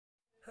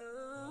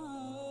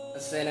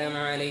السلام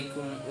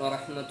عليكم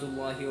ورحمة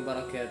الله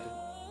وبركاته.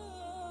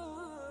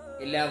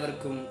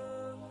 എല്ലാവർക്കും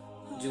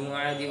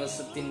ജുമുഅ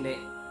ദിവസത്തിന്റെ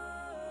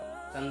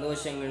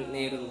സന്തോഷങ്ങൾ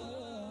നേരുന്നു.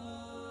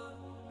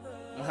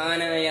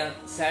 മഹാനായ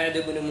സഅദ്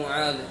ഇബ്നു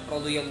മുആദ്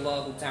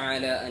റളിയല്ലാഹു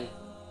തആല അൻ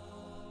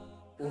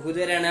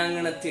ഉഹുദ്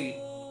രണാങ്കണത്തിൽ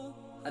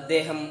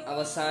അദ്ദേഹം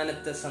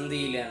അവസാനത്തെ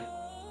സന്ധിയിലാണ്.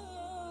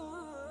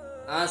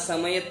 ആ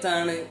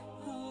സമയത്താണ്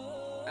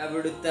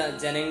അവിടുത്തെ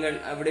ജനങ്ങൾ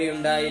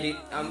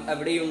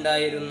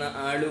അവിടെയുണ്ടായിരുന്ന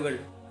ആളുകൾ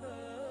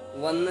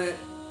വന്ന്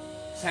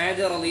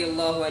സഅദ്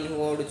റളിയല്ലാഹു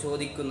അൻഹുവോട്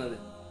ചോദിക്കുന്നത്,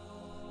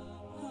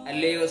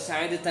 അല്ലയോ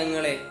സഅദ്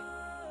തങ്ങളെ,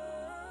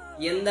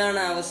 എന്താണ്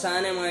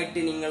അവസാനമായിട്ട്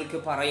നിങ്ങൾക്ക്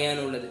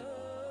പറയാനുള്ളത്?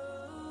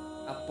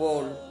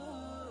 അപ്പോൾ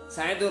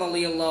സഅദ്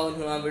റളിയല്ലാഹു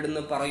അൻഹു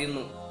അവിടുന്ന്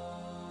പറയുന്നു,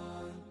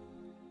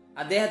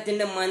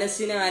 അദ്ദേഹത്തിന്റെ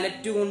മനസ്സിനെ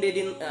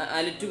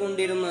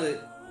അലറ്റുകൊണ്ടിരുന്നത്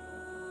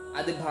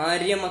അത്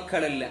ഭാര്യ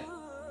മക്കളല്ല,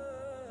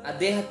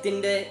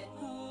 അദ്ദേഹത്തിന്റെ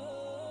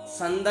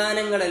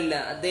സന്താനങ്ങളല്ല,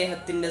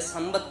 അദ്ദേഹത്തിന്റെ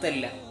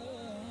സമ്പത്തല്ല.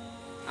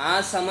 ആ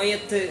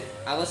സമയത്ത്,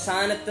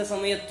 അവസാനത്തെ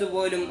സമയത്ത്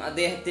പോലും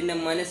അദ്ദേഹത്തിന്റെ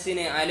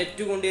മനസ്സിനെ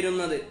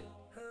അലറ്റുകൊണ്ടിരുന്നത്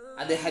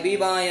അത്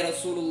ഹബീബായ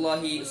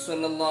റസൂലുള്ളാഹി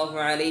സ്വല്ലല്ലാഹു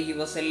അലൈഹി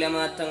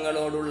വസല്ലമ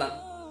തങ്ങളോടുള്ള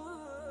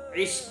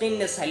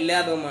ഇഷ്ഖിന്റെ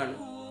സല്ലാപമാണ്.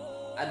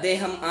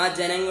 അദ്ദേഹം ആ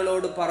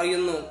ജനങ്ങളോട്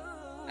പറയുന്നു,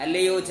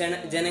 അല്ലയോ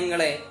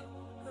ജനങ്ങളെ,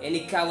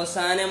 എനിക്ക്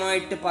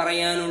അവസാനമായിട്ട്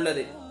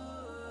പറയാനുള്ളത്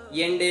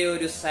എന്റെ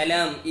ഒരു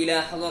സലാം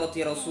ഇലാ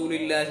ഹളറത്തി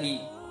റസൂലുള്ളാഹി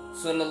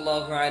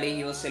സ്വല്ലല്ലാഹു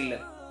അലൈഹി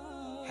വസല്ലം,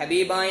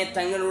 ഹബീബായ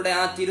തങ്ങളുടെ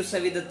ആ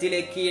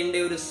തിരുസവിധത്തിലേക്ക് എന്റെ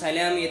ഒരു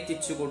സലാം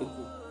എത്തിച്ചു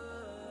കൊടുക്കൂ.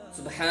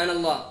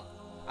 സുബ്ഹാനല്ലാഹ്,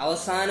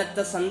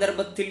 അവസാനത്തെ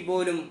സന്ദർഭത്തിൽ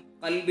പോലും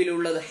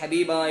ഖൽബിലുള്ളത്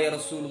ഹബീബായ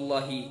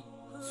റസൂലുള്ളാഹി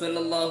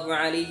സ്വല്ലല്ലാഹു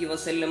അലൈഹി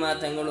വസല്ലമ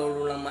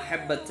തങ്ങളോടുള്ള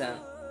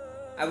മഹബ്ബത്താണ്,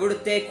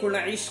 അവിടുത്തേക്കുള്ള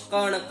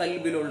ഇഷ്ഖാണ്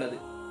ഖൽബിലുള്ളത്.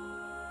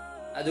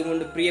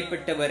 അതുകൊണ്ട്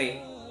പ്രിയപ്പെട്ടവരെ,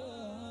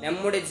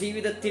 നമ്മുടെ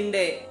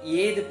ജീവിതത്തിന്റെ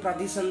ഏത്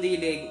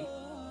പ്രതിസന്ധിയിലെയും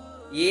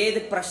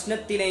ഏത്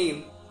പ്രശ്നത്തിനെയും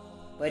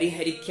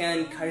പരിഹരിക്കാൻ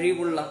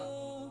കഴിവുള്ള,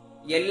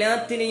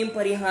 എല്ലാത്തിനെയും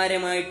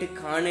പരിഹാരമായിട്ട്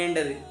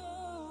കാണേണ്ടത്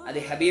അത്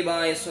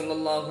ഹബീബായ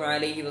സ്വല്ലല്ലാഹു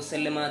അലൈഹി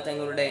വസല്ലമ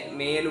തങ്ങളുടെ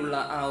മേലുള്ള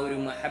ആ ഒരു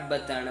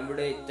മഹബ്ബത്താണ്,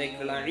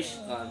 അവിടത്തേക്കുള്ള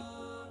ഇഷ്ഖാണ്.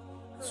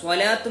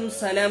 സ്വലാത്തും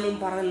സലാമും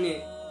പറഞ്ഞ്,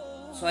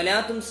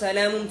 സ്വലാത്തും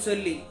സലാമും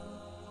ചൊല്ലി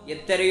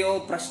എത്രയോ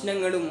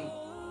പ്രശ്നങ്ങളും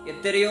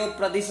എത്രയോ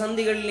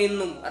പ്രതിസന്ധികളിൽ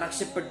നിന്നും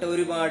രക്ഷപ്പെട്ട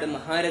ഒരുപാട്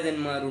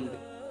മഹാരഥന്മാരുണ്ട്.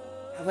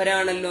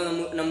 അവരാണല്ലോ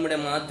നമ്മുടെ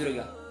മാതൃക.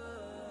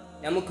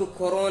 നമുക്ക്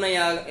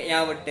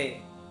കൊറോണയാവട്ടെ,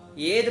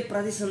 ഏത്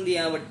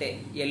പ്രതിസന്ധിയാവട്ടെ,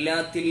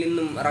 എല്ലാത്തിൽ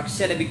നിന്നും രക്ഷ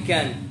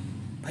ലഭിക്കാൻ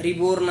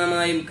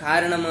പരിപൂർണമായും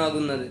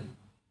കാരണമാകുന്നത്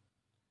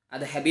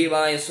അത്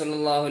ഹബീബായ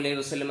സ്വല്ലല്ലാഹു അലൈഹി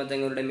വസല്ലമ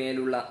തങ്ങളുടെ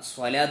മേലുള്ള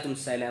സ്വലാത്തും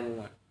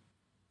സലാമുമാണ്.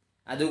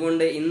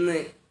 അതുകൊണ്ട് ഇന്ന്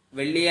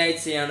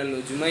വെള്ളിയാഴ്ചയാണല്ലോ,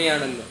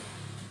 ജുമയാണല്ലോ,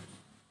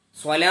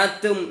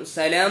 സ്വലാത്തും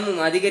സലാമും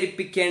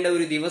അധികരിപ്പിക്കേണ്ട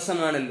ഒരു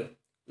ദിവസമാണല്ലോ.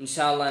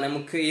 ഇൻഷാ അല്ലാഹ്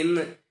നമുക്ക്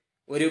ഇന്ന്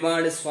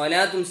ഒരുപാട്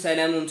സ്വലാത്തും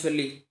സലാമും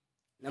ചൊല്ലി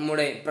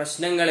നമ്മുടെ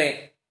പ്രശ്നങ്ങളെ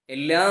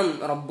എല്ലാം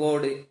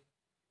റബ്ബോട്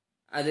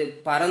അത്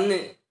പറഞ്ഞ്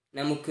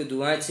നമുക്ക്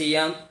ദുആ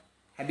ചെയ്യാം.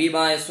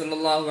 ഹബീബായ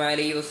സ്വല്ലല്ലാഹു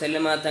അലൈഹി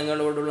വസല്ലമ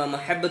തങ്ങളോടുള്ള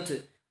മഹബ്ബത്ത്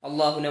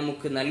അള്ളാഹു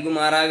നമുക്ക്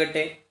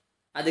നൽകുമാറാകട്ടെ.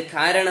 അത്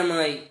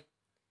കാരണമായി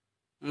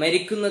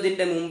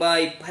മരിക്കുന്നതിന്റെ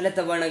മുമ്പായി പല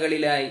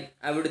തവണകളിലായി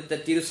അവിടുത്തെ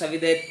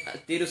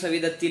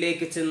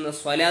തിരുസവിധത്തിലേക്ക് ചെന്ന്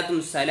സ്വലാത്തും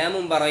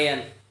സലാമും പറയാൻ,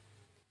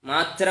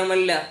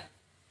 മാത്രമല്ല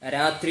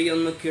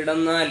രാത്രിയൊന്ന്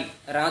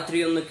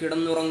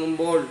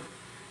കിടന്നുറങ്ങുമ്പോൾ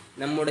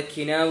നമ്മുടെ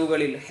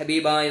കിനാവുകളിൽ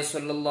ഹബീബായ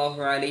സ്വല്ലല്ലാഹു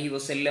അലൈഹി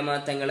വസല്ലമ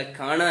തങ്ങളെ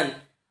കാണാൻ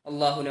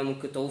അള്ളാഹു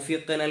നമുക്ക്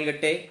തൗഫീഖ്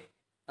നൽകട്ടെ.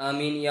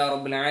 ആമീൻ യാ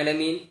റബ്ബൽ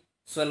ആലമീൻ.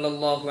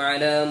 സ്വല്ലല്ലാഹു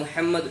അലാ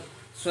മുഹമ്മദ്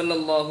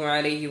സ്വല്ലല്ലാഹു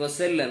അലൈഹി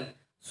വസല്ലം.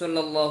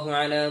 സ്വല്ലല്ലാഹു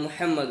അലാ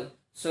മുഹമ്മദ്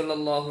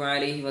സ്വല്ലല്ലാഹു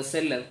അലൈഹി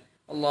വസല്ലം.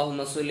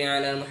 അല്ലാഹുമ്മ സ്വല്ലി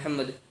അലാ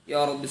മുഹമ്മദ്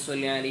യാ റബ്ബി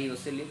സ്വല്ലി അലൈഹി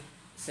വസല്ലം.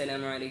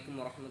 അസ്സലാമു അലൈക്കും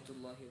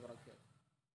വറഹ്മത്തുള്ളാഹി